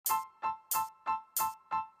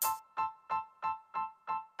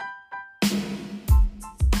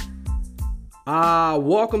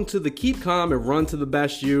Welcome to the Keep Calm and Run to the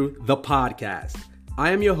Best You, the podcast.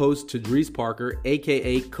 I am your host, Tadrees Parker,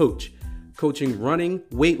 aka Coach, coaching running,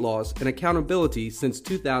 weight loss, and accountability since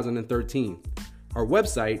 2013. Our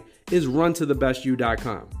website is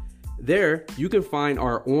runtothebestU.com. There, you can find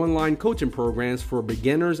our online coaching programs for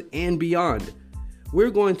beginners and beyond.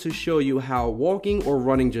 We're going to show you how walking or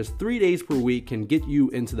running just 3 days per week can get you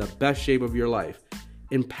into the best shape of your life,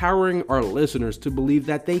 empowering our listeners to believe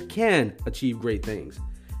that they can achieve great things.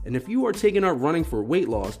 And if you are taking up running for weight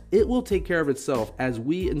loss, it will take care of itself as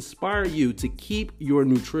we inspire you to keep your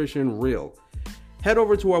nutrition real. Head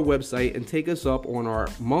over to our website and take us up on our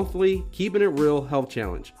monthly Keeping It Real Health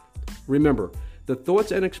Challenge. Remember, the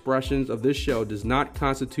thoughts and expressions of this show does not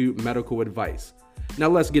constitute medical advice. Now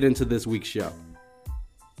let's get into this week's show.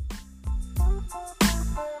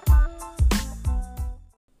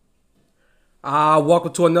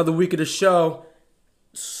 Welcome to another week of the show.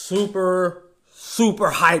 Super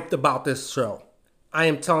hyped about this show. I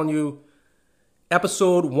am telling you,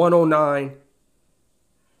 episode 109,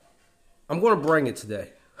 I'm going to bring it today.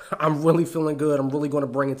 I'm really feeling good. I'm really going to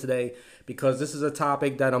bring it today because this is a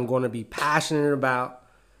topic that I'm going to be passionate about.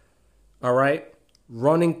 All right?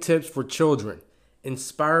 Running tips for children.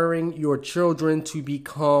 Inspiring your children to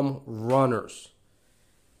become runners.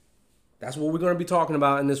 That's what we're going to be talking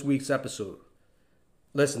about in this week's episode.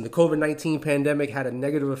 Listen, the COVID-19 pandemic had a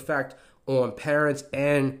negative effect on parents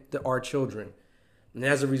and our children. And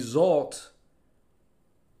as a result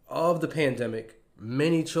of the pandemic,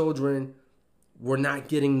 many children were not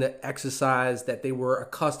getting the exercise that they were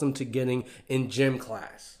accustomed to getting in gym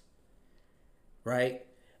class, right?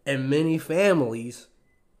 And many families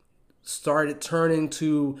started turning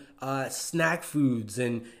to snack foods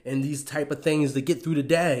and these type of things to get through the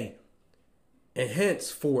day. And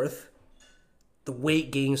henceforth, the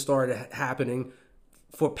weight gain started happening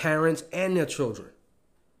for parents and their children.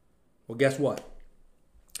 Well, guess what?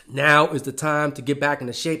 Now is the time to get back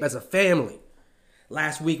into shape as a family.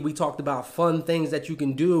 Last week, we talked about fun things that you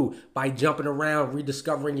can do by jumping around,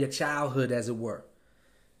 rediscovering your childhood, as it were.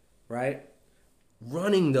 Right?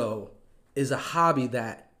 Running, though, is a hobby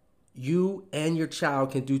that you and your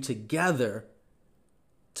child can do together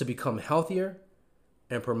to become healthier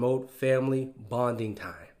and promote family bonding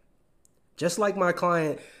time. Just like my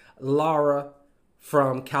client, Laura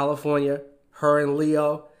from California, her and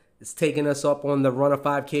Leo is taking us up on the Run a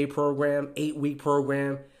 5K program, 8-week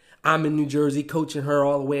program. I'm in New Jersey coaching her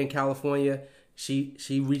all the way in California. She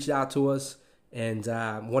reached out to us and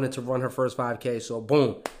wanted to run her first 5K. So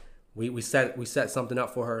boom, we set something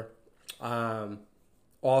up for her.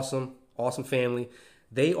 Awesome family.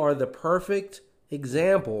 They are the perfect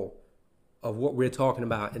example of what we're talking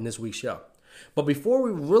about in this week's show. But before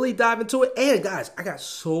we really dive into it, and guys, I got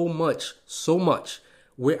so much.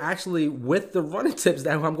 We're actually, with the running tips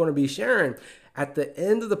that I'm going to be sharing, at the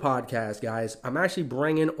end of the podcast, guys, I'm actually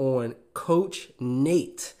bringing on Coach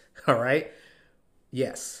Nate, all right?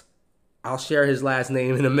 Yes, I'll share his last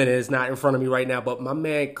name in a minute. It's not in front of me right now, but my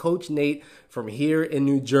man, Coach Nate from here in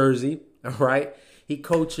New Jersey, all right? He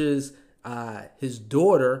coaches his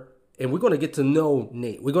daughter, and we're going to get to know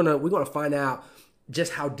Nate. We're going to find out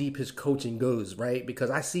just how deep his coaching goes, right? Because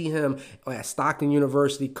I see him at Stockton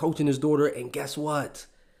University coaching his daughter, and guess what?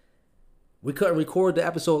 We couldn't record the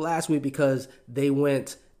episode last week because they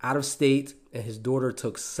went out of state, and his daughter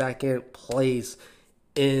took second place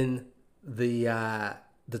in the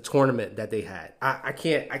tournament that they had. I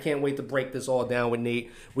can't wait to break this all down with Nate.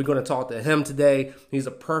 We're going to talk to him today. He's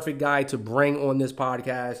a perfect guy to bring on this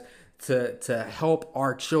podcast to help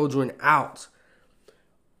our children out.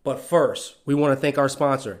 But first, we want to thank our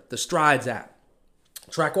sponsor, the Strides app.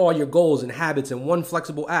 Track all your goals and habits in one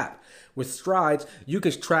flexible app. With Strides, you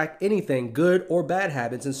can track anything, good or bad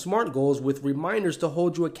habits, and SMART goals with reminders to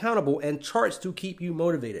hold you accountable and charts to keep you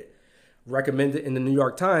motivated. Recommended in the New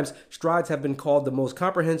York Times, Strides have been called the most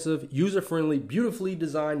comprehensive, user-friendly, beautifully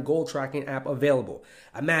designed goal tracking app available.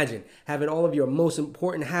 Imagine having all of your most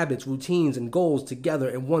important habits, routines, and goals together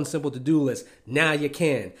in one simple to-do list. Now you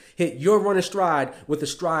can. Hit your running stride with the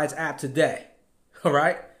Strides app today. All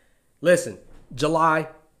right? Listen, July,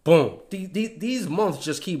 boom. These months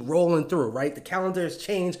just keep rolling through, right? The calendar has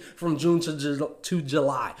changed from June to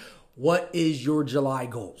July. What is your July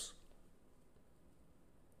goals?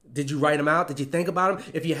 Did you write them out? Did you think about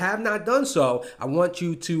them? If you have not done so, I want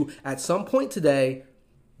you to, at some point today,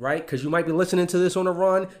 right? Because you might be listening to this on a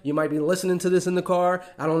run. You might be listening to this in the car.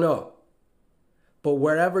 I don't know. But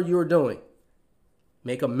wherever you're doing,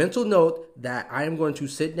 make a mental note that I am going to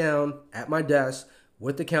sit down at my desk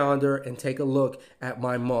with the calendar and take a look at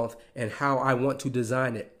my month and how I want to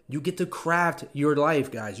design it. You get to craft your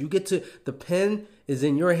life, guys. The pen is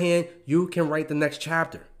in your hand. You can write the next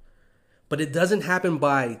chapter. But it doesn't happen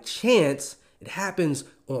by chance. It happens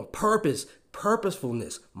on purpose,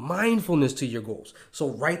 purposefulness, mindfulness to your goals. So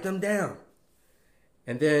write them down.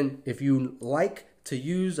 And then if you like to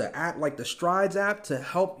use an app like the Strides app to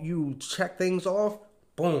help you check things off,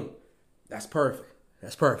 boom, that's perfect.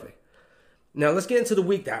 That's perfect. Now let's get into the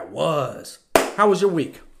week that was. How was your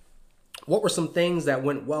week? What were some things that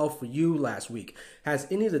went well for you last week? Has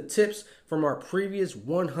any of the tips from our previous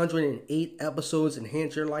 108 episodes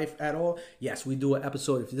enhanced your life at all? Yes, we do an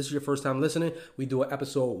episode. If this is your first time listening, we do an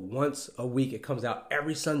episode once a week. It comes out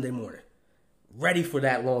every Sunday morning. Ready for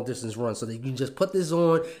that long distance run so that you can just put this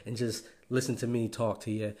on and just listen to me talk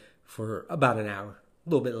to you for about an hour, a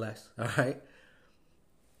little bit less, all right?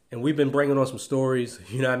 And we've been bringing on some stories,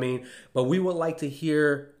 you know what I mean? But we would like to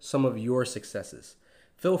hear some of your successes.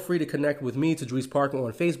 Feel free to connect with me, Tadrees Parker,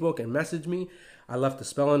 on Facebook and message me. I left the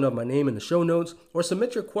spelling of my name in the show notes, or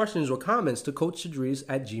submit your questions or comments to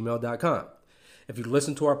coachtadrees@gmail.com. If you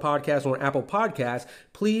listen to our podcast on Apple Podcasts,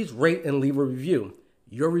 please rate and leave a review.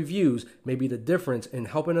 Your reviews may be the difference in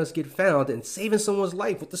helping us get found and saving someone's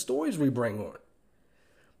life with the stories we bring on.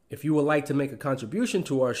 If you would like to make a contribution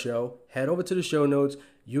to our show, head over to the show notes.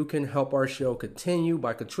 You can help our show continue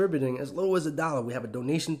by contributing as little as $1. We have a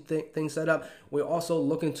donation thing set up. We're also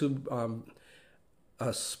looking to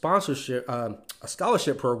a sponsorship, a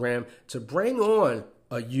scholarship program to bring on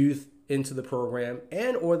a youth into the program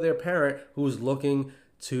and or their parent who's looking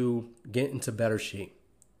to get into better shape.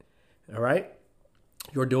 All right?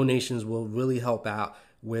 Your donations will really help out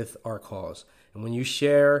with our cause. And when you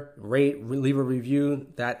share, rate, leave a review,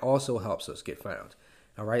 that also helps us get found.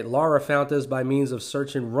 All right. Laura found us by means of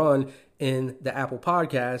search and run in the Apple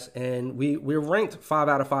Podcast, and we're ranked 5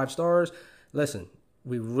 out of 5 stars. Listen,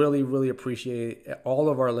 we really, really appreciate all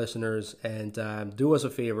of our listeners, and do us a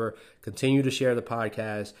favor, continue to share the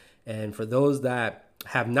podcast. And for those that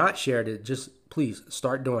have not shared it, just please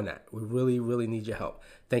start doing that. We really, really need your help.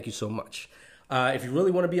 Thank you so much. If you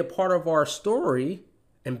really want to be a part of our story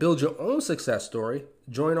and build your own success story,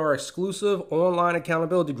 join our exclusive online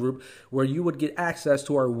accountability group where you would get access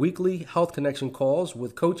to our weekly Health Connection calls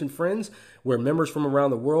with coach and friends, where members from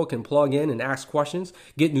around the world can plug in and ask questions,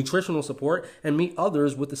 get nutritional support, and meet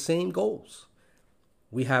others with the same goals.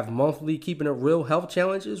 We have monthly Keeping It Real health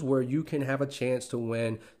challenges where you can have a chance to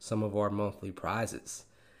win some of our monthly prizes.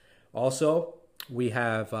 Also, we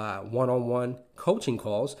have one-on-one coaching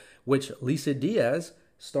calls, which Lisa Diaz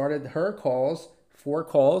started her 4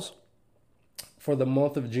 calls for the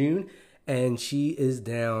month of June, and she is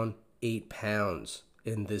down 8 pounds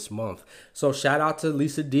in this month. So shout out to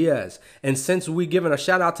Lisa Diaz. And since we're giving a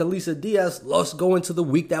shout out to Lisa Diaz, let's go into the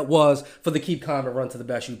week that was for the Keep Calm and Run to the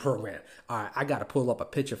Best You program. All right, I got to pull up a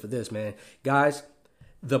picture for this, man. Guys,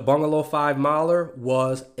 the Bungalow 5 miler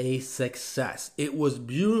was a success. It was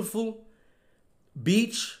beautiful.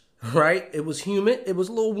 Beach, right? It was humid. It was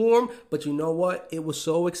a little warm, but you know what? It was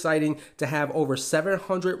so exciting to have over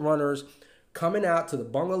 700 runners coming out to the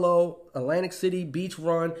Bungalow Atlantic City Beach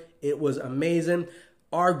Run. It was amazing.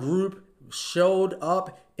 Our group showed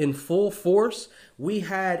up in full force. We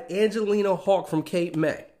had Angelina Hawk from Cape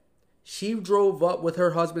May. She drove up with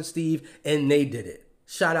her husband, Steve, and they did it.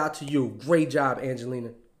 Shout out to you. Great job, Angelina.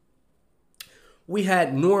 We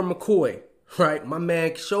had Norm McCoy, right? My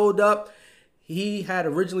man showed up. He had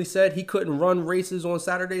originally said he couldn't run races on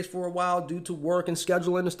Saturdays for a while due to work and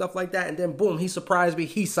scheduling and stuff like that. And then boom, he surprised me.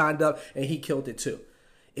 He signed up and he killed it too.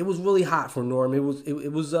 It was really hot for Norm. It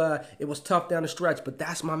was tough down the stretch, but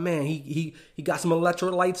that's my man. He got some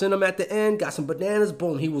electrolytes in him at the end, got some bananas,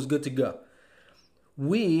 boom, he was good to go.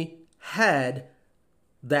 We had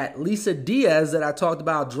that Lisa Diaz that I talked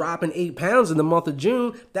about dropping 8 pounds in the month of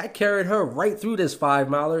June, that carried her right through this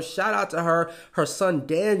 5 miler. Shout out to her. Her son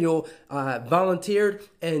Daniel volunteered,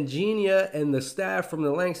 and Genia and the staff from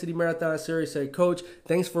the Atlantic City Marathon Series said, Coach,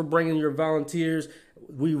 thanks for bringing your volunteers.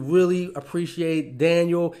 We really appreciate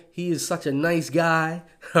Daniel. He is such a nice guy.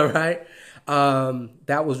 All right.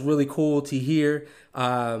 That was really cool to hear.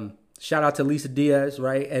 Shout out to Lisa Diaz,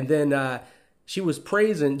 right? And then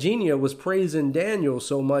Genia was praising Daniel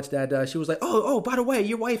so much that she was like, oh, by the way,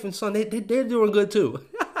 your wife and son, they're doing good too.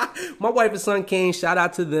 My wife and son came, shout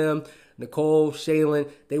out to them. Nicole,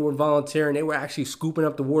 Shaylin, they were volunteering. They were actually scooping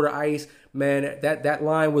up the water ice. Man, that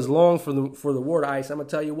line was long for the water ice. I'm going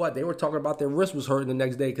to tell you what, they were talking about their wrist was hurting the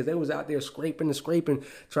next day because they was out there scraping,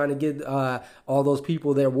 trying to get all those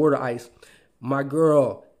people their water ice. My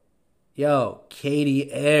girl,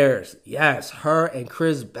 Katie Ayers. Yes, her and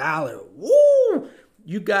Chris Ballard. Woo!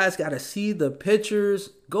 You guys got to see the pictures.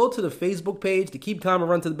 Go to the Facebook page, the Keep Calm and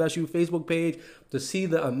Run to the Best You Facebook page to see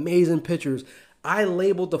the amazing pictures. I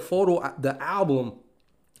labeled the album,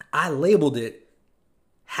 I labeled it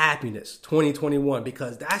Happiness 2021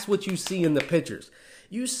 because that's what you see in the pictures.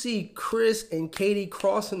 You see Chris and Katie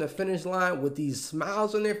crossing the finish line with these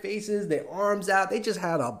smiles on their faces, their arms out. They just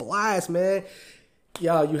had a blast, man.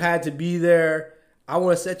 Yo, you had to be there. I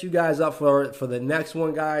want to set you guys up for the next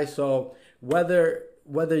one, guys. So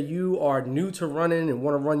whether you are new to running and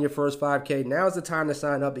want to run your first 5K, now's the time to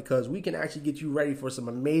sign up because we can actually get you ready for some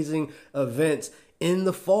amazing events in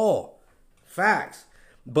the fall. Facts.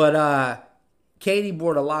 But Katie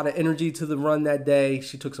brought a lot of energy to the run that day.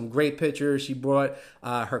 She took some great pictures. She brought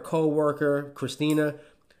her co-worker, Christina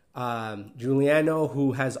Giuliano,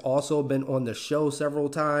 who has also been on the show several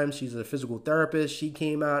times. She's a physical therapist. She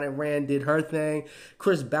came out and did her thing.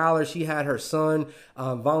 Chris Ballard, she had her son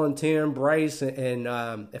volunteering, Bryce, and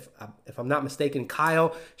if I'm not mistaken,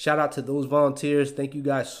 Kyle. Shout out to those volunteers. Thank you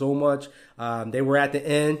guys so much. They were at the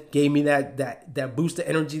end, gave me that boost of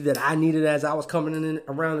energy that I needed as I was coming in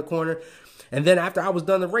around the corner. And then after I was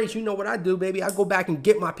done the race, you know what I do, baby? I go back and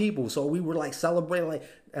get my people. So we were like celebrating. Like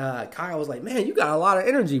Kyle was like, man, you got a lot of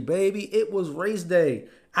energy, baby. It was race day.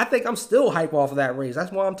 I think I'm still hype off of that race.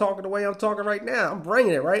 That's why I'm talking the way I'm talking right now. I'm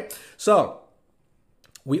bringing it, right? So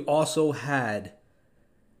we also had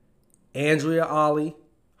Andrea Ollie,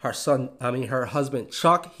 her husband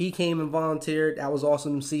Chuck. He came and volunteered. That was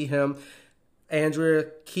awesome to see him. Andrea,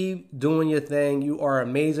 keep doing your thing. You are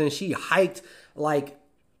amazing. She hiked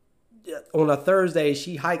on a Thursday,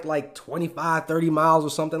 she hiked like 25, 30 miles or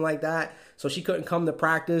something like that. So she couldn't come to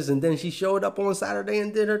practice. And then she showed up on Saturday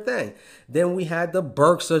and did her thing. Then we had the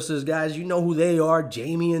Burke sisters, guys. You know who they are.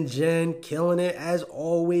 Jamie and Jen killing it as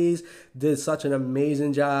always. Did such an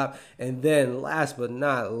amazing job. And then last but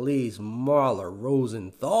not least, Marla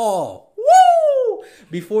Rosenthal. Woo!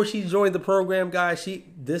 Before she joined the program, guys,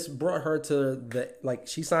 this brought her to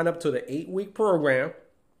she signed up to the 8-week program.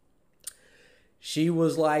 She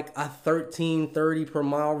was like a 13:30 per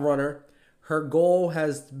mile runner. Her goal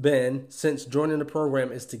has been, since joining the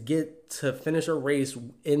program, is to get to finish a race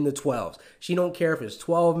in the 12s. She don't care if it's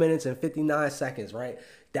 12 minutes and 59 seconds, right?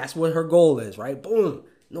 That's what her goal is, right? Boom,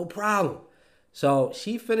 no problem. So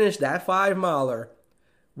she finished that 5-miler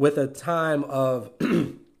with a time of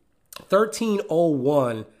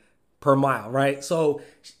 13:01 per mile, right? So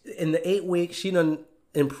in the 8 weeks, she done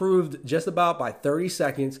improved just about by 30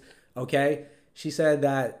 seconds, okay? She said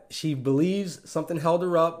that she believes something held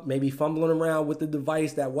her up, maybe fumbling around with the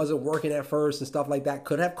device that wasn't working at first and stuff like that.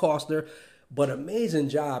 Could have cost her, but amazing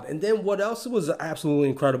job. And then what else was absolutely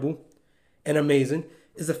incredible and amazing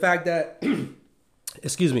is the fact that,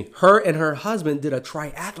 her and her husband did a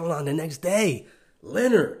triathlon the next day.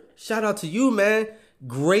 Leonard, shout out to you, man.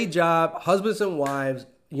 Great job. Husband and wife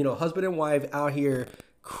out here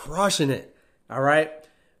crushing it. All right.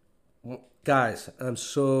 Guys, I'm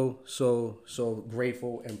so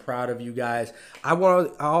grateful and proud of you guys. I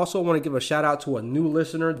also want to give a shout out to a new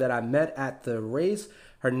listener that I met at the race.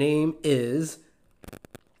 Her name is,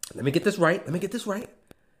 let me get this right.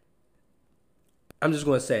 I'm just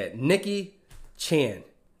going to say it. Nikki Chan.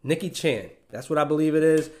 That's what I believe it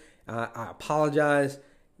is. I apologize.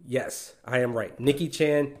 Yes, I am right. Nikki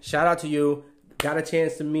Chan. Shout out to you. Got a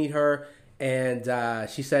chance to meet her. And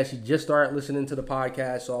she said she just started listening to the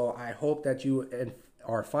podcast. So I hope that you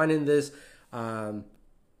are finding this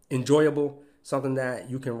enjoyable, something that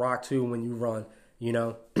you can rock to when you run,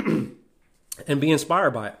 and be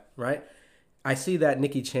inspired by it, right? I see that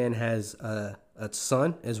Nikki Chan has a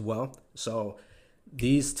son as well. So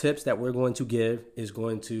these tips that we're going to give is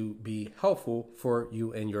going to be helpful for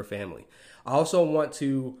you and your family. I also want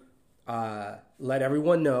to let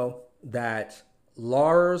everyone know that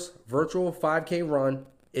Laura's virtual 5K run,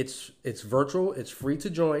 it's virtual, it's free to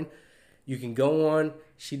join. You can go on.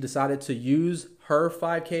 She decided to use her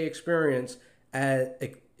 5K experience as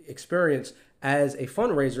a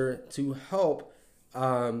fundraiser to help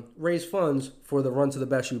raise funds for the Run to the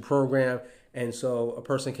Best You program. And so a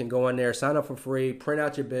person can go on there, sign up for free, print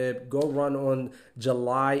out your bib, go run on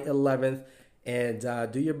July 11th,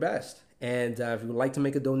 and do your best. And if you would like to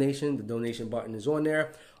make a donation, the donation button is on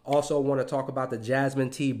there. Also want to talk about the Jasmine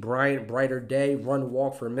T. Bryant Brighter Day Run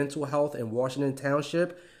Walk for Mental Health in Washington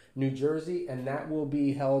Township, New Jersey. And that will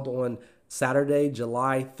be held on Saturday,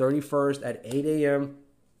 July 31st at 8 a.m.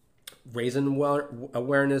 Raising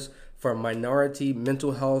awareness for Minority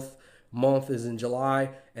Mental Health Month is in July.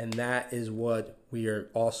 And that is what we are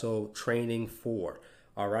also training for.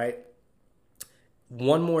 All right.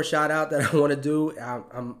 One more shout out that I want to do.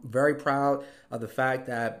 I'm very proud of the fact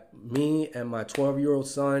that me and my 12-year-old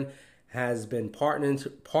son has been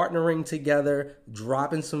partnering together,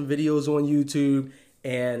 dropping some videos on YouTube,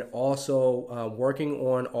 and also working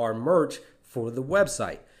on our merch for the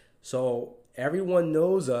website. So everyone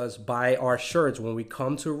knows us by our shirts. When we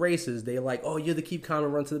come to races, they like, oh, you're the Keep Calm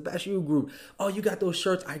and Run to the Best You group. Oh, you got those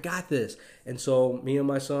shirts. I got this. And so me and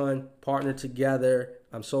my son partnered together.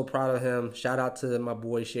 I'm so proud of him. Shout out to my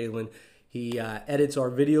boy, Shaylin. He edits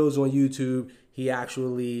our videos on YouTube. He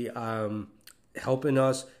actually helping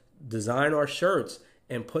us design our shirts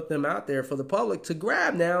and put them out there for the public to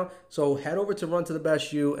grab now. So head over to Run to the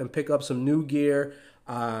Best You and pick up some new gear.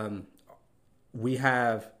 We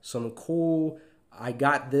have some cool, I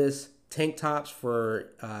got this tank tops for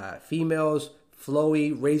females,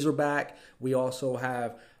 flowy, Razorback. We also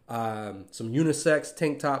have some unisex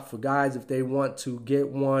tank top for guys if they want to get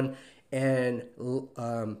one. And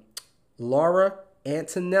Laura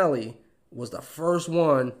Antonelli was the first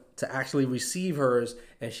one to actually receive hers,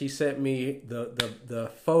 and she sent me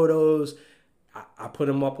the photos. I put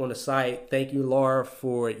them up on the site. Thank you, Laura,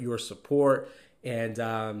 for your support. And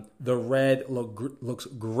the red looks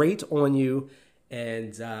great on you,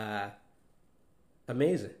 and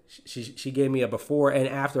amazing. She gave me a before and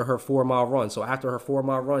after her 4-mile run. So after her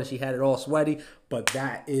 4-mile run, she had it all sweaty, but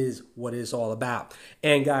that is what it's all about.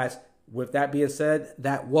 And guys, with that being said,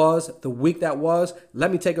 that was the week that was.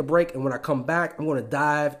 Let me take a break, and when I come back, I'm going to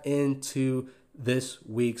dive into this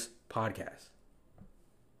week's podcast.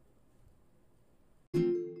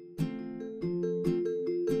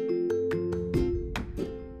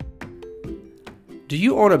 Do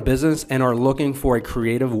you own a business and are looking for a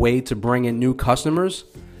creative way to bring in new customers?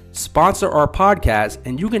 Sponsor our podcast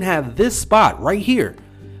and you can have this spot right here.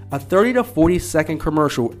 A 30 to 40 second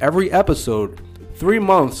commercial every episode, 3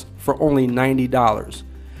 months for only $90.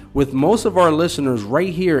 With most of our listeners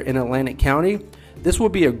right here in Atlantic County, this will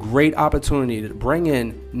be a great opportunity to bring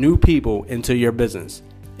in new people into your business.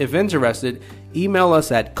 If interested, email us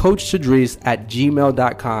at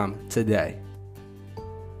coachtadrees@gmail.com today.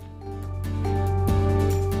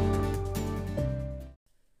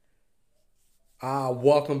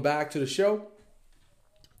 Welcome back to the show.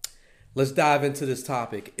 Let's dive into this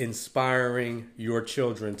topic, inspiring your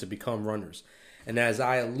children to become runners. And as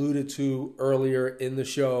I alluded to earlier in the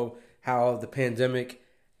show, how the pandemic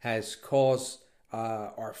has caused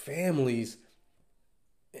our families,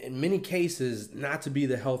 in many cases, not to be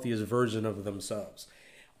the healthiest version of themselves.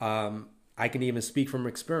 I can even speak from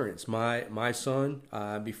experience. My son,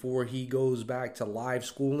 before he goes back to live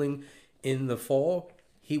schooling in the fall,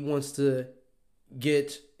 he wants to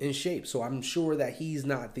get in shape. So I'm sure that he's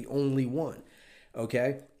not the only one.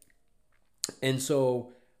 Okay. And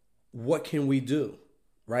so what can we do?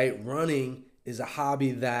 Right? Running is a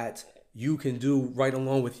hobby that you can do right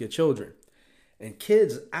along with your children. And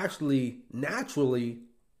kids actually naturally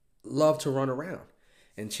love to run around.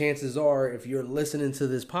 And chances are, if you're listening to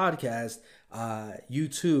this podcast, you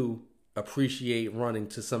too appreciate running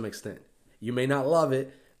to some extent. You may not love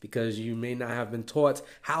it because you may not have been taught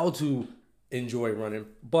how to enjoy running,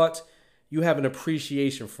 but you have an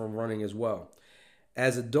appreciation for running as well.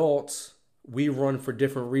 As adults, we run for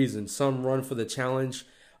different reasons. Some run for the challenge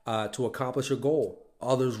to accomplish a goal.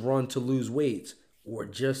 Others run to lose weight or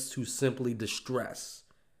just to simply distress.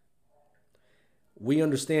 We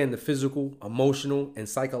understand the physical, emotional, and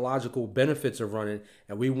psychological benefits of running,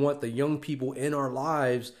 and we want the young people in our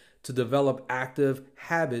lives to develop active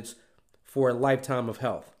habits for a lifetime of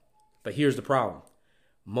health. But here's the problem.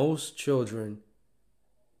 Most children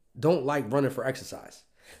don't like running for exercise.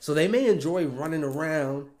 So they may enjoy running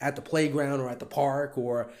around at the playground or at the park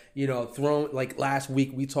or, throwing, like last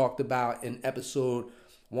week we talked about in episode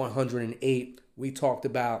 108, we talked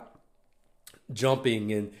about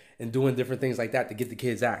jumping and doing different things like that to get the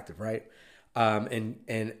kids active, right?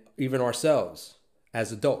 And even ourselves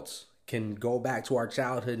as adults can go back to our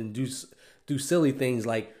childhood and do silly things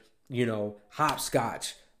like,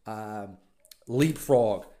 hopscotch,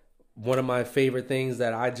 leapfrog. One of my favorite things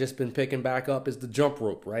that I just been picking back up is the jump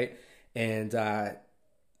rope, right? And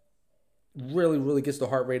really, really gets the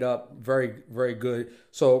heart rate up. Very, very good.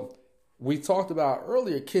 So we talked about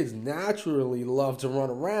earlier, kids naturally love to run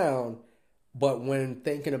around, but when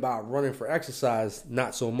thinking about running for exercise,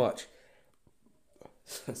 not so much.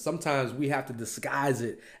 Sometimes we have to disguise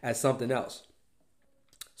it as something else.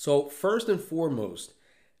 So first and foremost,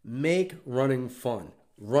 make running fun.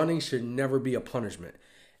 Running should never be a punishment.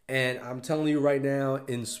 And I'm telling you right now,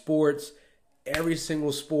 in sports, every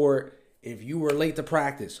single sport, if you were late to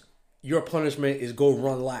practice, your punishment is go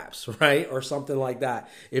run laps, right? Or something like that.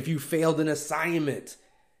 If you failed an assignment,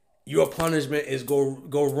 your punishment is go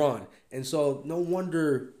run. And so no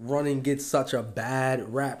wonder running gets such a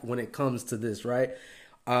bad rap when it comes to this, right?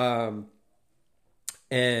 And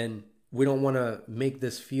we don't want to make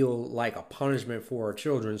this feel like a punishment for our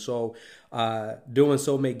children. So doing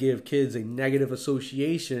so may give kids a negative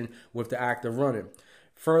association with the act of running.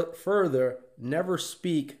 Further, never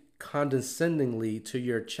speak condescendingly to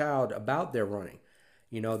your child about their running.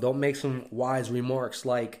 Don't make some wise remarks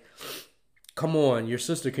like, come on, your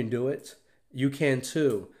sister can do it. You can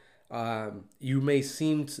too. You may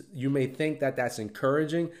think that that's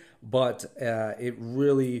encouraging, but it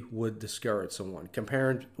really would discourage someone.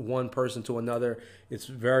 Comparing one person to another, it's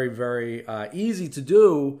very, very easy to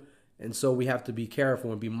do. And so we have to be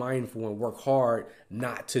careful and be mindful and work hard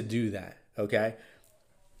not to do that. Okay.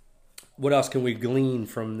 What else can we glean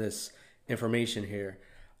from this information here?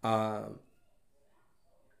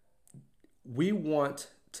 We want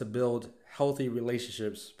to build healthy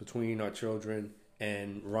relationships between our children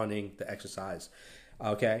and running, the exercise.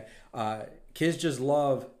 Okay. Kids just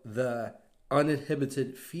love the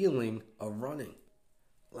uninhibited feeling of running.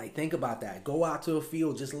 Like, think about that. Go out to a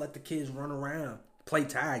field, just let the kids run around, play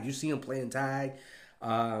tag. You see them playing tag,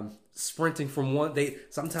 sprinting from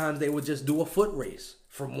sometimes they would just do a foot race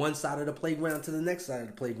from one side of the playground to the next side of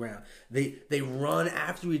the playground. They run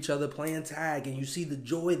after each other playing tag, and you see the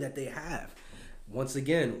joy that they have. Once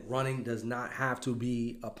again, running does not have to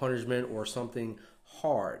be a punishment or something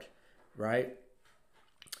hard, right?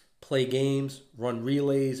 Play games, run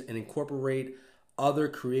relays, and incorporate other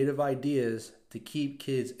creative ideas to keep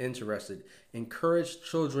kids interested. Encourage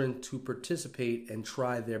children to participate and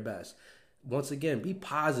try their best. Once again, be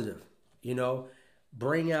positive,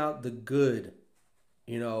 bring out the good,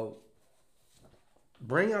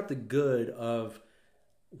 bring out the good of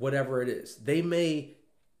whatever it is. They may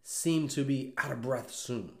seem to be out of breath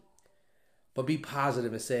soon, but be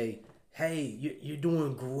positive and say, hey, you're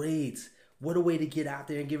doing great. What a way to get out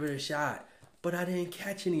there and give it a shot. But I didn't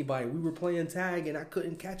catch anybody. We were playing tag and I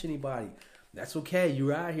couldn't catch anybody. That's okay.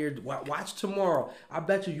 You're out here. Watch tomorrow. I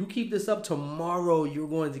bet you keep this up tomorrow, you're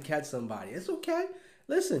going to catch somebody. It's okay.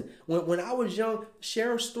 Listen, when I was young,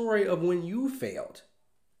 share a story of when you failed.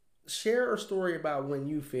 Share a story about when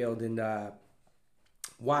you failed and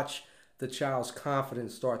watch the child's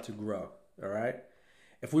confidence start to grow. All right.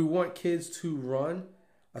 If we want kids to run,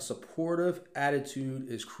 a supportive attitude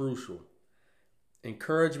is crucial.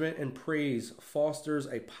 Encouragement and praise fosters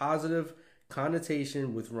a positive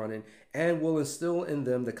connotation with running and will instill in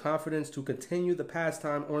them the confidence to continue the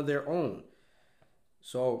pastime on their own.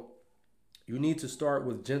 So you need to start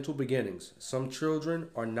with gentle beginnings. Some children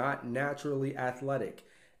are not naturally athletic,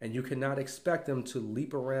 and you cannot expect them to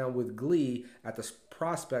leap around with glee at the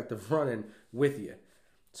prospect of running with you.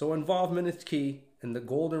 So involvement is key, and the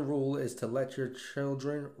golden rule is to let your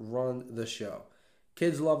children run the show.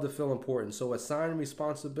 Kids love to feel important, so assign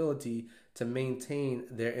responsibility to maintain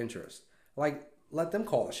their interest. Like, let them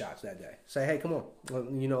call the shots that day. Say, hey, come on,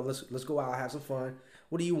 let's go out, have some fun.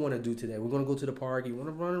 What do you want to do today? We're going to go to the park. You want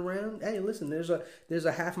to run around? Hey, listen, there's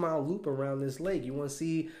a half-mile loop around this lake. You want to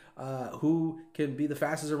see who can be the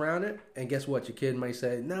fastest around it? And guess what? Your kid might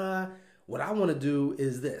say, nah, what I want to do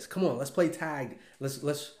is this. Come on, let's play tag. Let's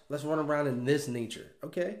run around in this nature.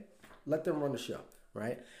 Okay? Let them run the show,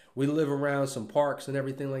 right? We live around some parks and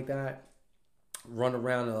everything like that. Run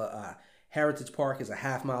around Heritage Park is a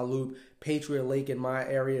half-mile loop. Patriot Lake in my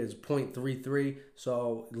area is 0.33,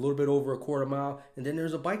 so a little bit over a quarter mile. And then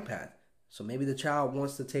there's a bike path. So maybe the child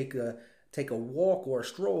wants to take a walk or a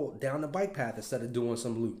stroll down the bike path instead of doing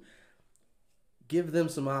some loop. Give them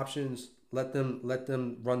some options. Let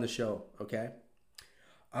them run the show, okay?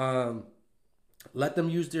 Let them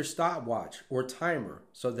use their stopwatch or timer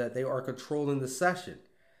so that they are controlling the session,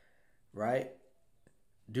 right?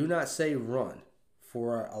 Do not say run.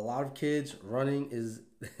 For a lot of kids, running is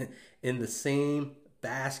in the same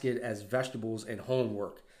basket as vegetables and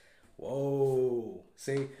homework. Whoa.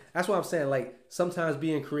 See, that's what I'm saying. Like, sometimes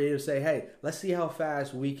being creative, say, hey, let's see how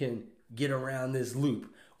fast we can get around this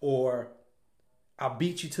loop. Or I'll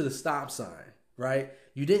beat you to the stop sign, right?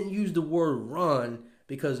 You didn't use the word run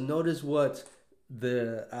because notice what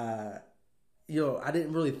I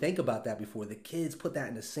didn't really think about that before. The kids put that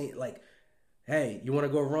in the same, like, hey, you want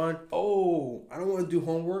to go run? Oh, I don't want to do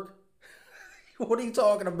homework. What are you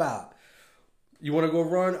talking about? You want to go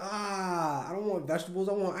run? I don't want vegetables.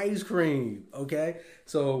 I want ice cream. Okay?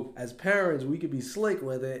 So as parents, we could be slick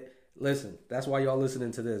with it. Listen, that's why y'all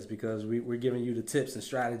listening to this, because we're giving you the tips and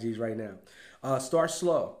strategies right now. Start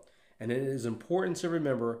slow And it is important to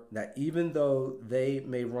remember that even though they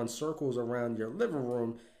may run circles around your living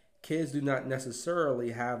room, kids do not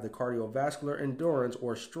necessarily have the cardiovascular endurance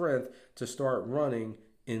or strength to start running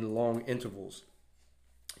in long intervals.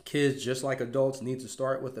 Kids, just like adults, need to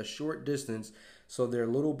start with a short distance so their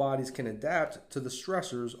little bodies can adapt to the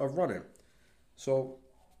stressors of running. So,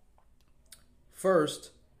 first,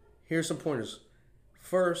 here's some pointers.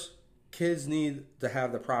 First, kids need to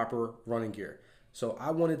have the proper running gear. So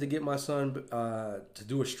I wanted to get my son to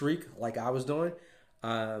do a streak like I was doing.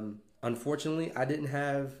 Unfortunately, I didn't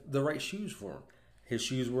have the right shoes for him. His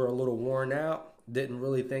shoes were a little worn out. Didn't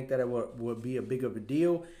really think that it would be a big of a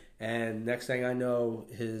deal. And next thing I know,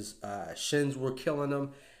 his shins were killing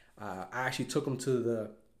him. I actually took him to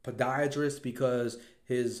the podiatrist because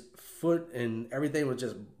his foot and everything was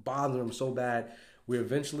just bothering him so bad. We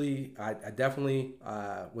eventually, I definitely,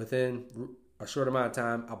 within a short amount of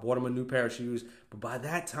time, I bought him a new pair of shoes. But by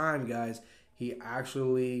that time, guys, he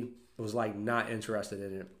actually was like not interested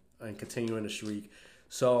in it and continuing the streak.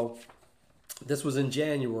 So this was in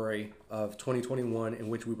January of 2021 in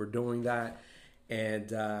which we were doing that.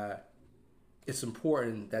 And it's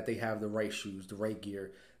important that they have the right shoes, the right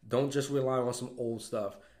gear. Don't just rely on some old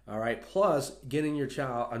stuff. All right. Plus, getting your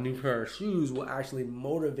child a new pair of shoes will actually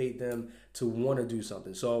motivate them to want to do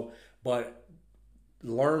something. So, but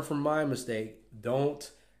learn from my mistake. Don't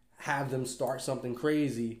have them start something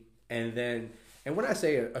crazy and then. And when I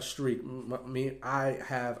say a streak, I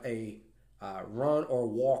have a run or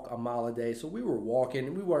walk a mile a day. So we were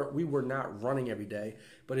walking. We were not running every day,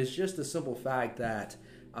 but it's just the simple fact that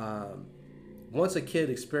once a kid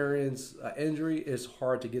experiences an injury, it's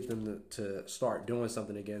hard to get them to start doing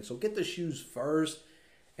something again. So get the shoes first,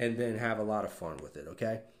 and then have a lot of fun with it.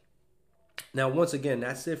 Okay. Now, once again,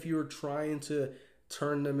 that's if you're trying to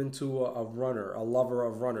turn them into a runner, a lover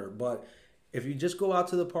of runner, but if you just go out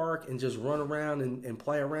to the park and just run around and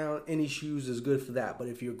play around, any shoes is good for that. But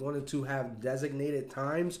if you're going to have designated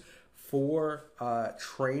times for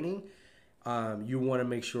training, you want to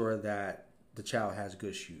make sure that the child has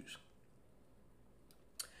good shoes.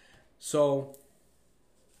 So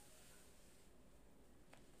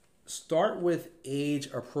start with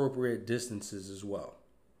age-appropriate distances as well,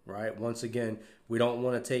 right? Once again, we don't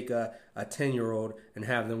want to take a 10-year-old and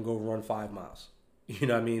have them go run 5 miles. You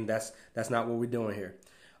know what I mean? That's not what we're doing here.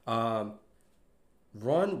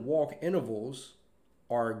 Run-walk intervals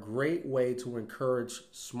are a great way to encourage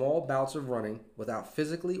small bouts of running without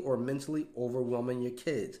physically or mentally overwhelming your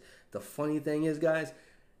kids. The funny thing is, guys,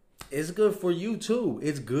 it's good for you too.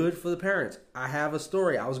 It's good for the parents. I have a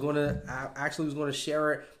story. I actually was going to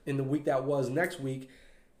share it in the week that was next week,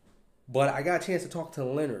 but I got a chance to talk to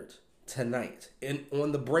Leonard tonight. And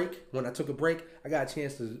on the break, when I took a break, I got a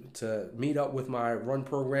chance to meet up with my run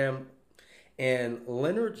program. And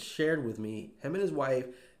Leonard shared with me, him and his wife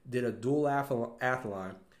did a dual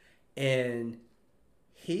athlon. And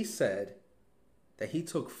he said that he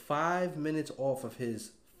took 5 minutes off of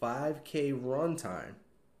his 5K run time.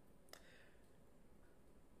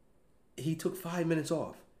 He took 5 minutes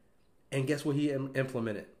off. And guess what he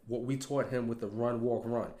implemented? What we taught him with the run, walk,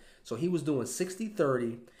 run. So he was doing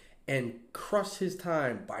 60-30 and crushed his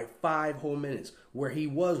time by 5 whole minutes, where he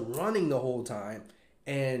was running the whole time.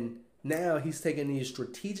 And now he's taking these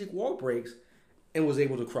strategic walk breaks and was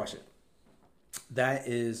able to crush it. That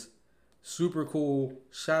is super cool.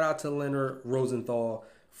 Shout out to Leonard Rosenthal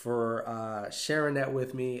for sharing that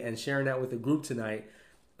with me and sharing that with the group tonight.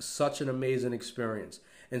 Such an amazing experience.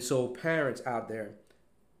 And so parents out there,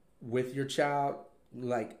 with your child,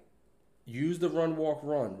 like, use the run, walk,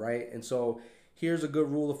 run, right? And so here's a good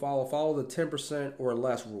rule to follow. Follow the 10% or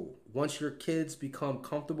less rule. Once your kids become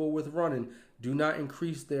comfortable with running, do not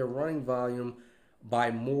increase their running volume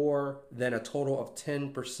by more than a total of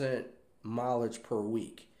 10% mileage per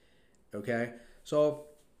week. Okay? So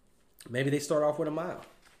maybe they start off with a mile.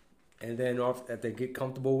 And then if they get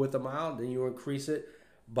comfortable with a mile, then you increase it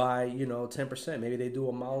by 10%. Maybe they do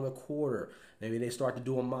a mile and a quarter. Maybe they start to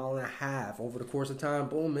do a mile and a half over the course of time.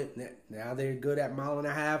 Boom! Now they're good at mile and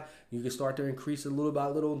a half. You can start to increase it little by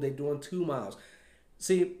little. They're doing 2 miles.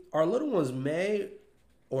 See, our little ones may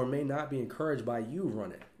or may not be encouraged by you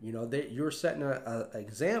running. You're setting an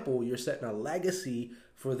example. You're setting a legacy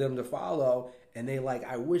for them to follow. And they like,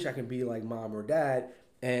 I wish I could be like mom or dad.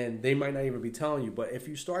 And they might not even be telling you. But if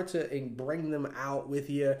you start to bring them out with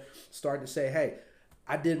you, start to say, hey,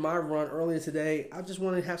 I did my run earlier today. I just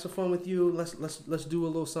want to have some fun with you. Let's do a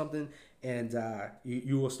little something, and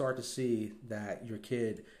you will start to see that your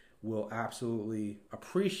kid will absolutely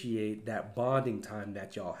appreciate that bonding time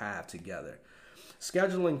that y'all have together.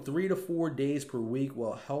 Scheduling 3 to 4 days per week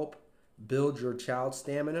will help build your child's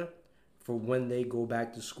stamina, for when they go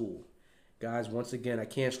back to school. Guys, once again, I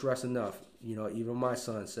can't stress enough. Even my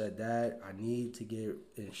son said, Dad, I need to get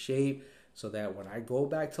in shape so that when I go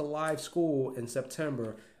back to live school in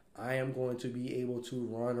September, I am going to be able to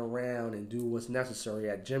run around and do what's necessary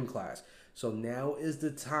at gym class. So now is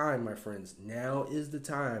the time, my friends. Now is the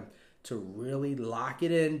time to really lock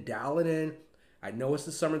it in, dial it in. I know it's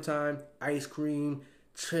the summertime, ice cream,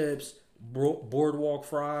 chips, boardwalk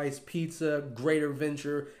fries, pizza, greater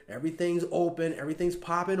venture. Everything's open, everything's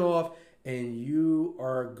popping off, and you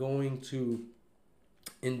are going to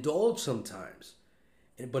indulge sometimes.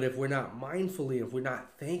 But if we're not mindfully, if we're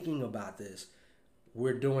not thinking about this,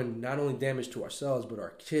 we're doing not only damage to ourselves, but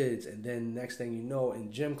our kids. And then next thing you know,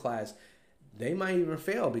 in gym class, they might even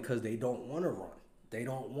fail because they don't want to run. They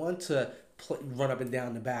don't want to run up and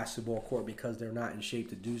down the basketball court because they're not in shape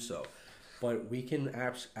to do so. But we can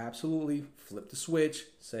absolutely flip the switch,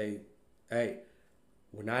 say, hey,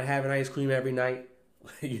 we're not having ice cream every night.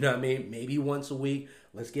 You know what I mean? Maybe once a week.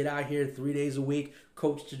 Let's get out here 3 days a week.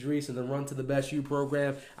 Coach Tadrees and the Run to the Best You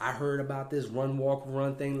program. I heard about this run, walk,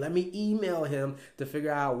 run thing. Let me email him to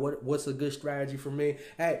figure out what's a good strategy for me.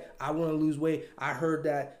 Hey, I want to lose weight. I heard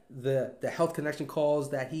that the Health Connection calls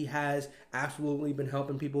that he has absolutely been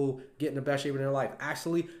helping people get in the best shape of their life.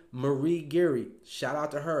 Actually, Marie Geary, shout out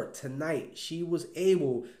to her. Tonight, she was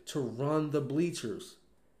able to run the bleachers.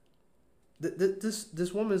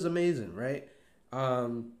 This woman is amazing, right?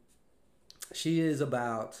 She is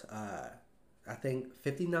about, I think,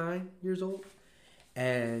 59 years old,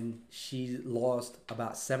 and she lost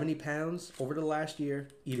about 70 pounds over the last year,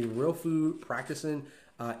 eating real food, practicing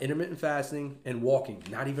intermittent fasting, and walking,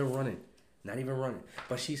 not even running.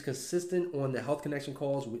 But she's consistent on the Health Connection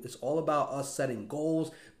calls. It's all about us setting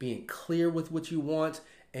goals, being clear with what you want,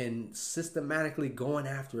 and systematically going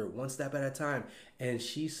after it one step at a time. And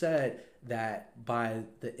she said that by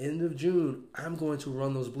the end of June, I'm going to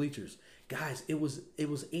run those bleachers. Guys, it was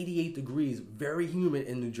 88 degrees, very humid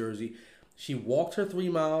in New Jersey. She walked her 3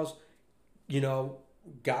 miles,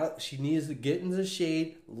 she needs to get in the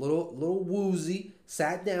shade, little woozy,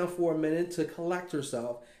 sat down for a minute to collect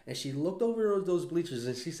herself, and she looked over those bleachers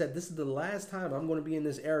and she said, this is the last time I'm going to be in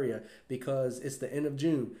this area because it's the end of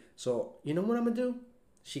June. So you know what I'm going to do?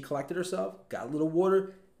 She collected herself, got a little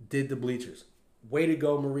water, did the bleachers. Way to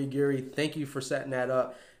go, Marie Geary. Thank you for setting that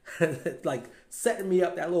up. Like setting me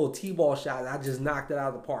up that little T-ball shot. I just knocked it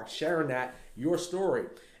out of the park. Sharing that, your story.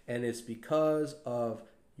 And it's because of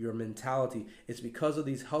your mentality. It's because of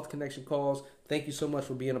these Health Connection calls. Thank you so much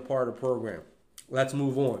for being a part of the program. Let's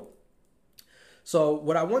move on. So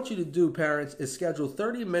what I want you to do, parents, is schedule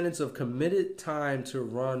 30 minutes of committed time to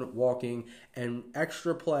run, walking, and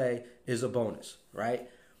extra play is a bonus, right?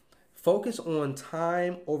 Focus on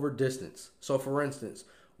time over distance. So for instance,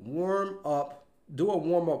 do a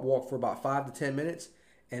warm-up walk for about 5 to 10 minutes,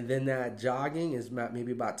 and then that jogging is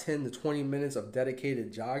maybe about 10 to 20 minutes of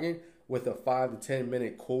dedicated jogging with a 5 to 10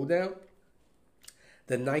 minute cool down.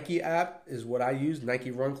 The Nike app is what I use, Nike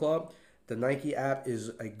Run Club. The Nike app is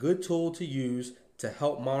a good tool to use to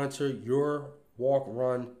help monitor your walk,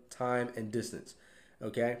 run, time, and distance.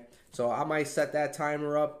 Okay, so I might set that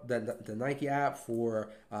timer up, the Nike app, for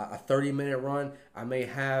a 30-minute run. I may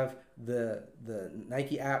have the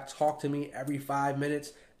Nike app talk to me every 5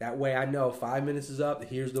 minutes. That way I know 5 minutes is up.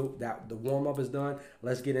 Here's the warm-up is done.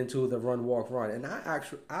 Let's get into the run, walk, run. And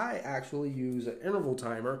I actually use an interval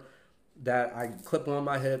timer that I clip on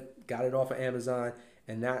my hip, got it off of Amazon,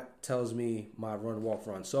 and that tells me my run, walk,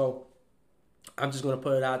 run. So I'm just going to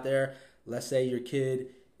put it out there. Let's say your kid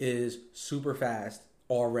is super fast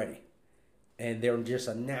already, and they're just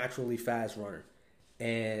a naturally fast runner.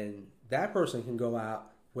 And that person can go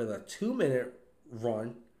out with a 2-minute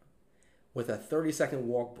run with a 30-second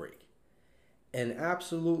walk break. And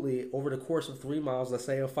absolutely, over the course of 3 miles, let's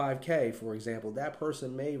say a 5K, for example, that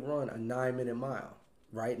person may run a 9-minute mile,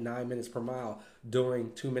 right? 9 minutes per mile,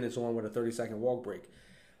 doing 2 minutes on with a 30-second walk break.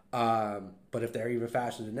 But if they're even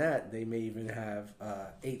faster than that, they may even have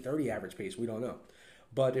 8:30 average pace. We don't know.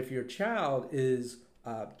 But if your child is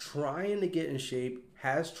trying to get in shape,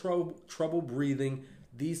 has trouble breathing,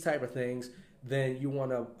 these type of things, then you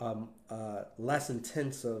want a less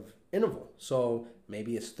intensive interval. So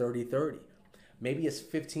maybe it's 30-30. Maybe it's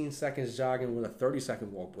 15 seconds jogging with a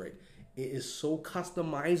 30-second walk break. It is so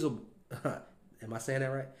customizable. Am I saying that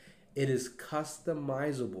right? It is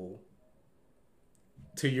customizable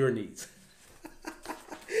to your needs.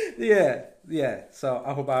 Yeah. So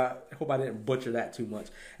I hope I didn't butcher that too much.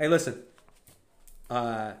 Hey, listen.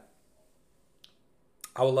 I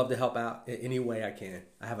would love to help out in any way I can.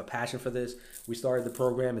 I have a passion for this. We started the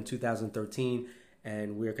program in 2013,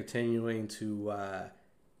 and we're continuing to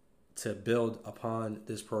to build upon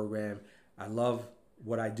this program. I love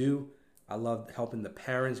what I do. I love helping the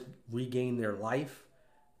parents regain their life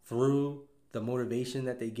through the motivation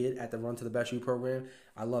that they get at the Run to the Best You program.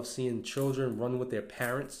 I love seeing children run with their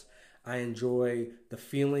parents. I enjoy the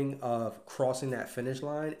feeling of crossing that finish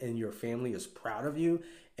line and your family is proud of you,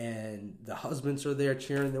 and the husbands are there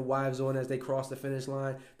cheering their wives on as they cross the finish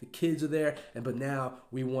line. The kids are there, but now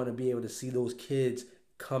we want to be able to see those kids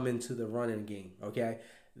come into the running game, okay?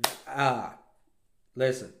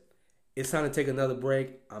 Listen, it's time to take another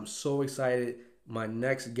break. I'm so excited. My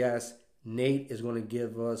next guest, Nate, is going to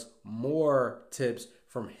give us more tips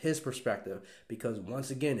from his perspective, because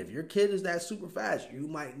once again, if your kid is that super fast, you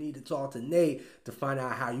might need to talk to Nate to find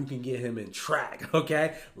out how you can get him in track,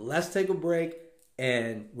 okay? Let's take a break,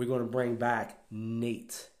 and we're going to bring back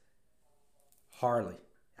Nate Harley.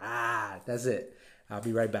 That's it. I'll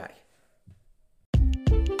be right back.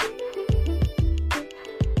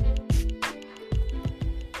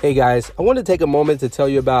 Hey guys, I want to take a moment to tell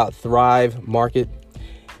you about Thrive Market.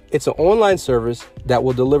 It's an online service that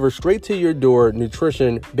will deliver straight to your door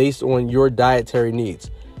nutrition based on your dietary needs.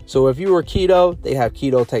 So if you are keto, they have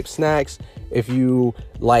keto type snacks. If you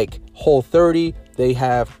like Whole30, they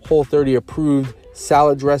have Whole30 approved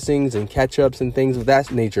salad dressings and ketchups and things of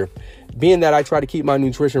that nature. Being that I try to keep my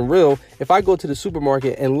nutrition real, if I go to the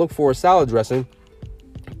supermarket and look for a salad dressing,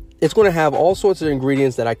 it's going to have all sorts of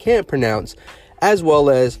ingredients that I can't pronounce, as well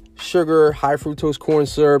as sugar, high fructose corn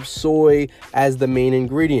syrup, soy as the main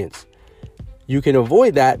ingredients. You can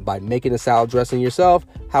avoid that by making a salad dressing yourself.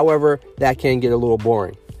 However, that can get a little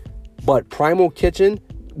boring. But Primal Kitchen,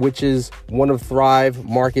 which is one of Thrive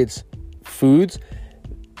Market's foods,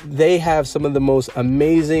 they have some of the most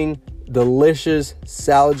amazing, delicious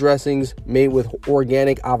salad dressings made with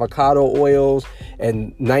organic avocado oils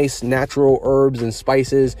and nice natural herbs and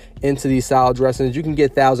spices into these salad dressings. You can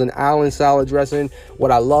get Thousand Island salad dressing.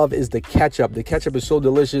 What I love is the ketchup. The ketchup is so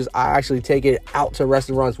delicious. I actually take it out to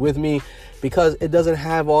restaurants with me because it doesn't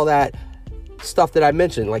have all that stuff that I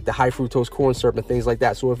mentioned, like the high fructose corn syrup and things like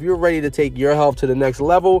that. So if you're ready to take your health to the next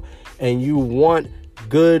level and you want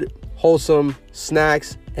good, wholesome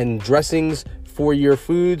snacks and dressings for your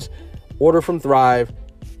foods, order from Thrive.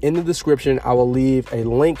 In the description, I will leave a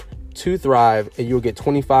link to Thrive and you'll get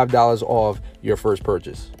 $25 off your first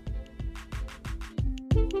purchase.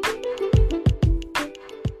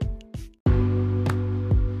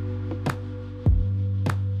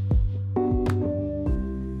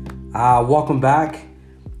 Welcome back.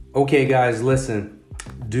 Okay, guys, listen.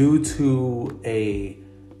 Due to a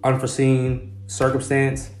unforeseen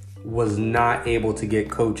circumstance, was not able to get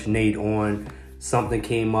Coach Nate on. Something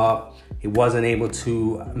came up. He wasn't able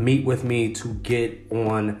to meet with me to get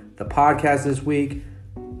on the podcast this week.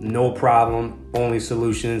 No problem. Only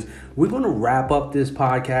solutions. We're going to wrap up this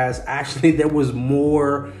podcast. Actually, there was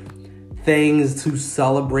more things to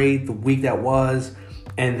celebrate the week that was.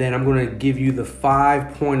 And then I'm going to give you the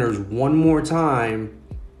 5 pointers one more time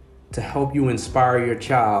to help you inspire your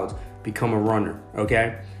child become a runner,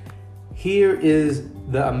 okay? Here is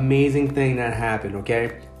the amazing thing that happened,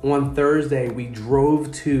 okay? On Thursday, we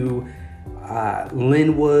drove to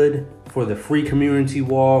Linwood for the free community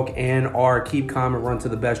walk and our Keep Calm and Run to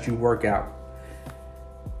the Best You workout.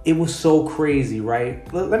 It was so crazy,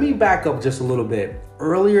 right? Let me back up just a little bit.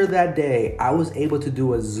 Earlier that day, I was able to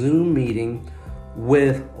do a Zoom meeting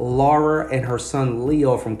with Laura and her son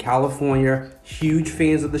Leo from California. Huge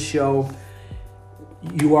fans of the show.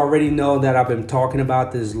 You already know that I've been talking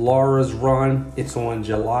about this Laura's Run. It's on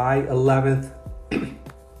July 11th.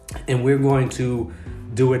 And we're going to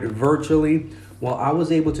do it virtually. Well, I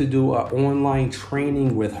was able to do an online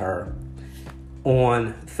training with her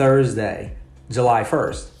on Thursday, July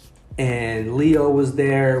 1st. And Leo was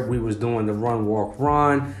there. We was doing the run, walk,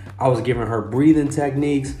 run. I was giving her breathing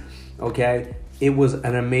techniques, okay? It was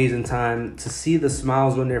an amazing time to see the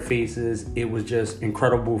smiles on their faces. It was just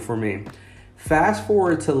incredible for me. Fast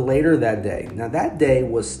forward to later that day. Now that day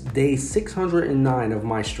was day 609 of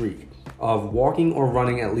my streak of walking or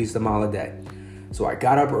running at least a mile a day. So I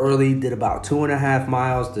got up early, did about 2.5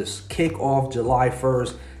 miles to kick off July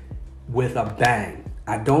 1st with a bang.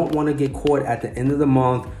 I don't want to get caught at the end of the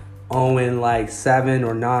month owing like 7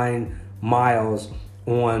 or 9 miles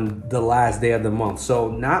on the last day of the month. So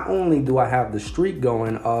not only do I have the streak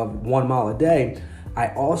going of 1 mile a day, I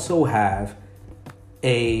also have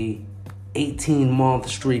a 18-month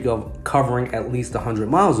streak of covering at least 100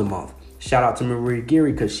 miles a month. Shout out to Marie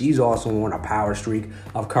Geary because she's also on a power streak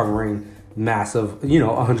of covering massive,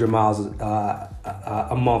 100 miles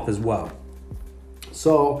a month as well.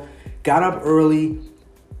 So got up early,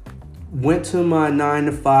 went to my 9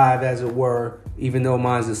 to 5 as it were, even though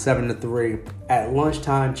mine's is 7 to 3. At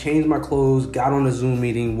lunchtime, changed my clothes, got on a Zoom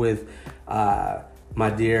meeting with my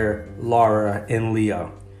dear Laura and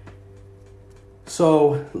Leo.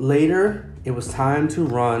 So later, it was time to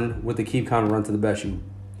run with the Keep Calm Run to the Best You.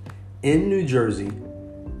 In New Jersey,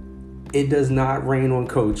 it does not rain on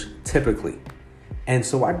Coach typically. And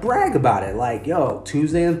so I brag about it like, yo,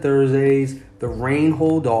 Tuesday and Thursdays, the rain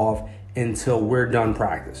hold off until we're done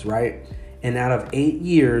practice, right? And out of 8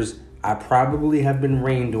 years, I probably have been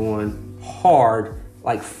rained on hard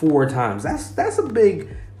like 4 times. That's a big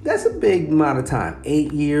amount of time.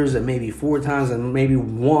 8 years and maybe 4 times and maybe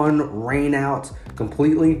 1 rain out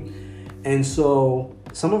completely. And so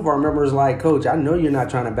some of our members like, Coach, I know you're not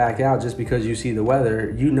trying to back out just because you see the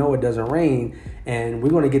weather. You know it doesn't rain, and we're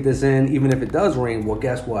going to get this in even if it does rain. Well,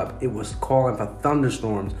 guess what? It was calling for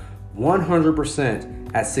thunderstorms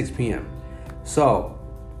 100% at 6 p.m. So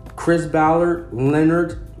Chris Ballard,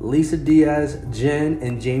 Leonard, Lisa Diaz, Jen,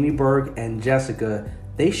 and Jamie Berg, and Jessica,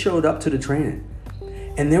 they showed up to the training.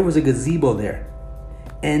 And there was a gazebo there.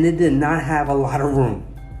 And it did not have a lot of room.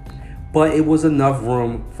 But it was enough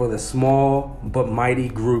room for the small but mighty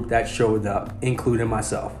group that showed up, including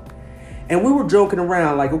myself. And we were joking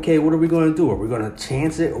around like, okay, what are we going to do? Are we going to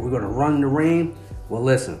chance it? Are we going to run in the rain? Well,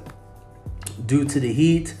 listen, due to the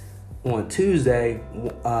heat on Tuesday,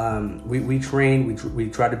 we trained, we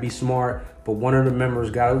tried to be smart, but one of the members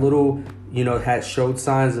got a little, showed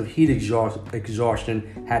signs of heat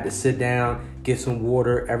exhaustion, had to sit down, get some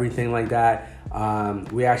water, everything like that.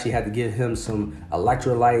 We actually had to give him some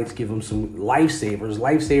electrolytes, give him some lifesavers.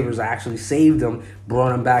 Lifesavers actually saved him,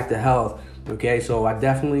 brought him back to health. Okay, so I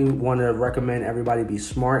definitely want to recommend everybody be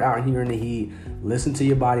smart out here in the heat. Listen to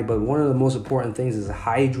your body, but one of the most important things is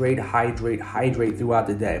hydrate throughout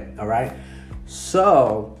the day. All right.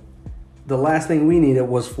 So the last thing we needed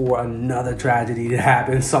was for another tragedy to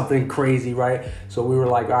happen, something crazy, right? So we were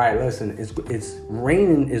like, all right, listen, it's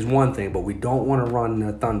raining is one thing, but we don't want to run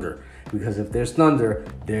the thunder, because if there's thunder,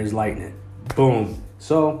 there's lightning. Boom.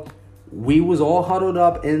 So we was all huddled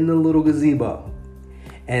up in the little gazebo.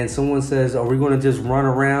 And someone says, are we going to just run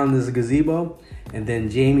around this gazebo? And then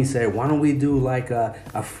Jamie said, why don't we do like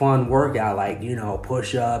a fun workout, like,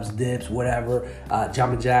 push-ups, dips, whatever,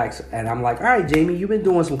 jumping jacks. And I'm like, all right, Jamie, you've been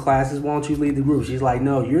doing some classes. Why don't you lead the group? She's like,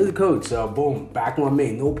 no, you're the coach. So boom, back on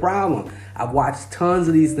me. No problem. I've watched tons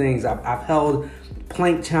of these things. I've held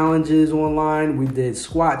plank challenges online. We did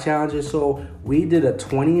squat challenges. So we did a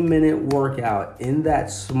 20-minute workout in that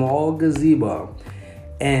small gazebo.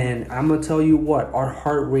 And I'm going to tell you what, our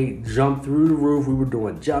heart rate jumped through the roof. We were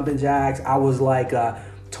doing jumping jacks. I was like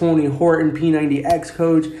Tony Horton, P90X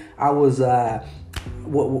coach. I was,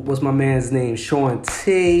 what's my man's name? Sean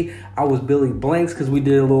T. I was Billy Blanks because we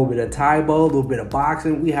did a little bit of Taekwondo, a little bit of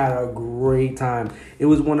boxing. We had a great time. It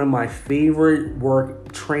was one of my favorite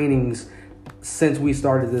work trainings since we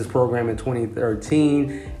started this program in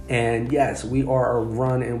 2013. And yes, we are a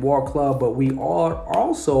run and walk club, but we are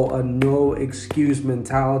also a no excuse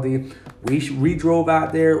mentality. We drove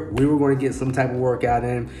out there. We were going to get some type of workout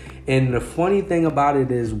in. And the funny thing about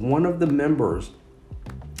it is one of the members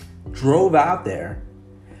drove out there,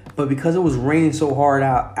 but because it was raining so hard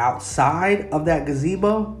outside of that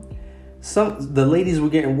gazebo, the ladies were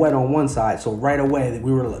getting wet on one side, so right away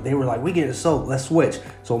they were like, we getting soaked, let's switch.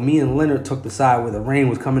 So me and Leonard took the side where the rain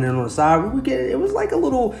was coming in on the side. It was like a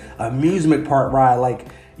little amusement park ride, like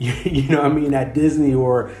you know what I mean, at Disney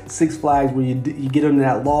or Six Flags, where you get on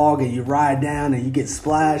that log and you ride down and you get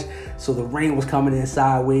splashed. So the rain was coming in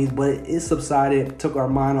sideways, but it subsided, took our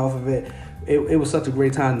mind off of it. It was such a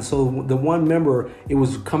great time. So the one member, it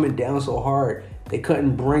was coming down so hard, they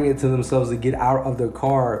couldn't bring it to themselves to get out of their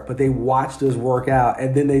car, but they watched us work out,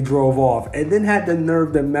 and then they drove off, and then had the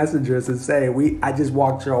nerve to message us and say, I just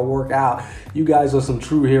watched y'all work out. You guys are some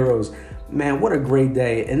true heroes. Man, what a great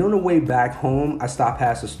day. And on the way back home, I stopped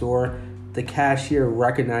past the store. The cashier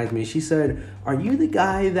recognized me. She said, are you the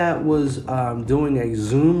guy that was doing a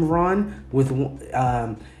Zoom run with...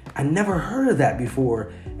 I never heard of that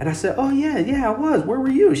before. And I said, oh, yeah, I was. Where were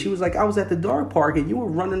you? She was like, I was at the dog park, and you were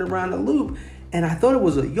running around the loop. And I thought it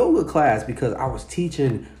was a yoga class because I was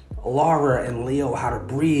teaching Laura and Leo how to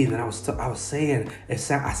breathe. And I was saying, I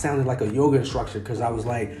sounded like a yoga instructor because I was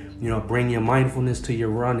like, bring your mindfulness to your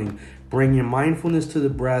running. Bring your mindfulness to the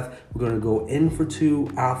breath. We're going to go in for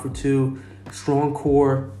 2, out for 2, strong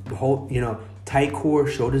core, tight core,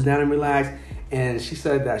 shoulders down and relax. And she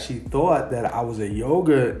said that she thought that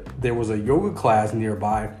there was a yoga class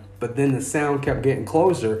nearby, but then the sound kept getting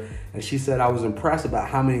closer. And she said I was impressed about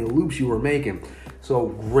how many loops you were making. So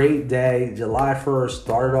great day. July 1st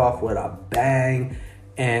started off with a bang.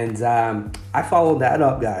 And I followed that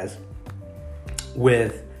up, guys.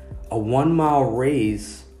 with a 1 mile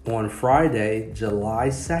race on Friday, July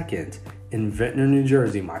 2nd in Ventnor, New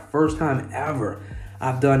Jersey. My first time ever.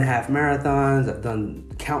 I've done half marathons, I've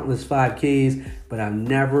done countless 5Ks, but I've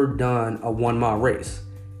never done a 1 mile race.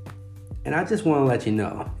 And I just want to let you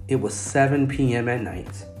know, it was 7 p.m. at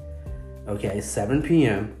night. Okay, 7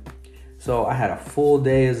 p.m. So I had a full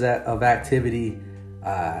day of activity.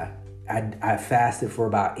 I fasted for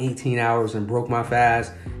about 18 hours and broke my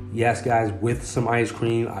fast. Yes, guys, with some ice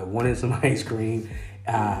cream. I wanted some ice cream.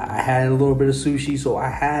 I had a little bit of sushi, so I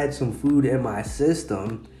had some food in my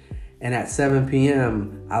system. And at 7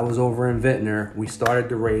 p.m., I was over in Ventnor. We started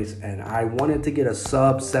the race, and I wanted to get a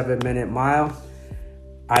sub 7-minute mile.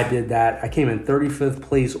 I did that. I came in 35th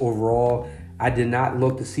place overall. I did not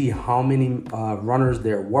look to see how many runners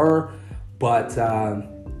there were, but I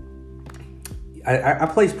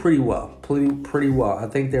placed pretty well. Pretty well. I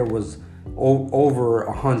think there was over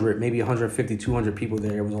 100, maybe 150, 200 people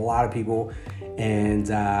there. It was a lot of people, and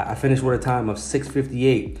I finished with a time of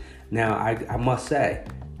 6:58. Now, I must say,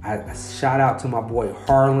 I shout out to my boy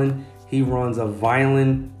Harlan. He runs a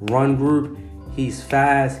Violent Run group. He's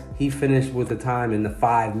fast. He finished with a time in the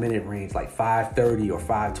 5-minute range, like 5:30 or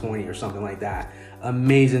 5:20 or something like that.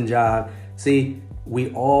 Amazing job. See,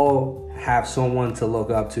 we all have someone to look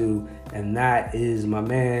up to, and that is my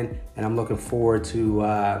man. And I'm looking forward to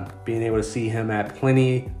being able to see him at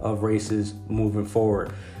plenty of races moving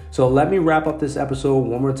forward. So let me wrap up this episode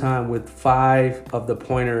one more time with 5 of the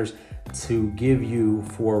pointers to give you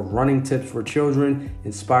for running tips for children,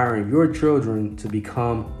 inspiring your children to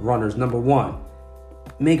become runners. Number 1,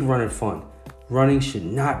 make running fun. Running should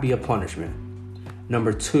not be a punishment.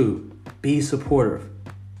 Number 2, be supportive.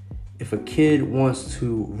 If a kid wants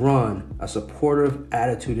to run, a supportive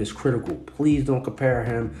attitude is critical. Please don't compare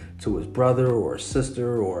him to his brother or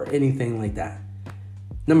sister or anything like that.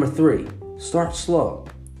 Number 3, start slow.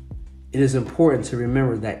 It is important to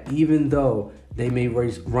remember that even though they may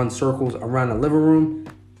run circles around the living room,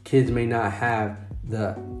 kids may not have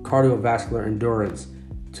the cardiovascular endurance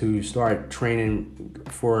to start training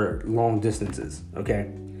for long distances, okay?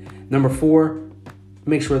 Number 4,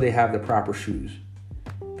 make sure they have the proper shoes.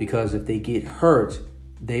 Because if they get hurt,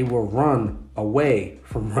 they will run away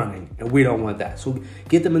from running, and we don't want that. So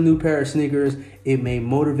get them a new pair of sneakers. It may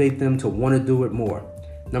motivate them to want to do it more.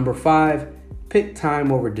 Number 5, pick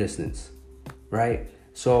time over distance, right?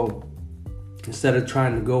 So instead of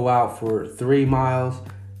trying to go out for 3 miles,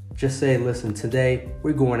 just say, listen, today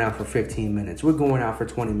we're going out for 15 minutes. We're going out for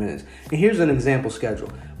 20 minutes. And here's an example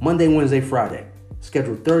schedule. Monday, Wednesday, Friday.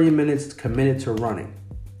 Schedule 30 minutes committed to running.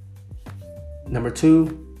 Number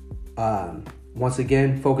 2, once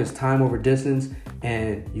again, focus time over distance,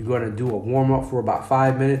 and you're going to do a warm-up for about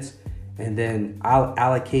 5 minutes, and then I'll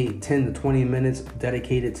allocate 10 to 20 minutes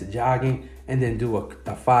dedicated to jogging, and then do a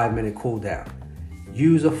 5-minute cool down.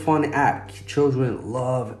 Use a fun app. Children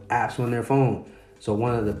love apps on their phone. So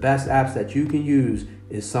one of the best apps that you can use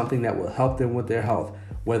is something that will help them with their health,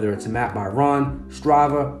 whether it's Map My Run,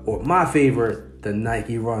 Strava, or my favorite, the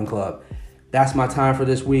Nike Run Club. That's my time for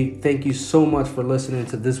this week. Thank you so much for listening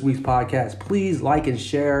to this week's podcast. Please like and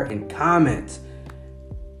share and comment.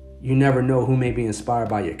 You never know who may be inspired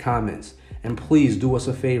by your comments. And please do us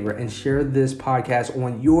a favor and share this podcast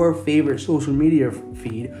on your favorite social media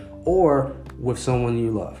feed or with someone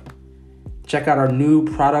you love. Check out our new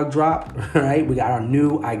product drop, right? We got our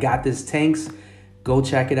new I Got This tanks. Go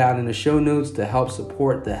check it out in the show notes to help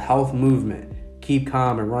support the health movement. Keep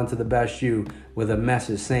calm and run to the best you with a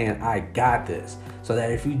message saying, I got this. So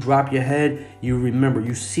that if you drop your head, you remember,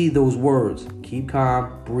 you see those words. Keep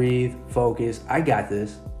calm, breathe, focus. I got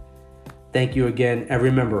this. Thank you again. And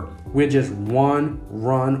remember, we're just one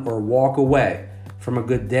run or walk away from a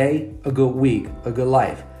good day, a good week, a good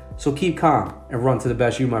life. So keep calm and run to the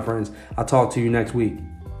best you, my friends. I'll talk to you next week.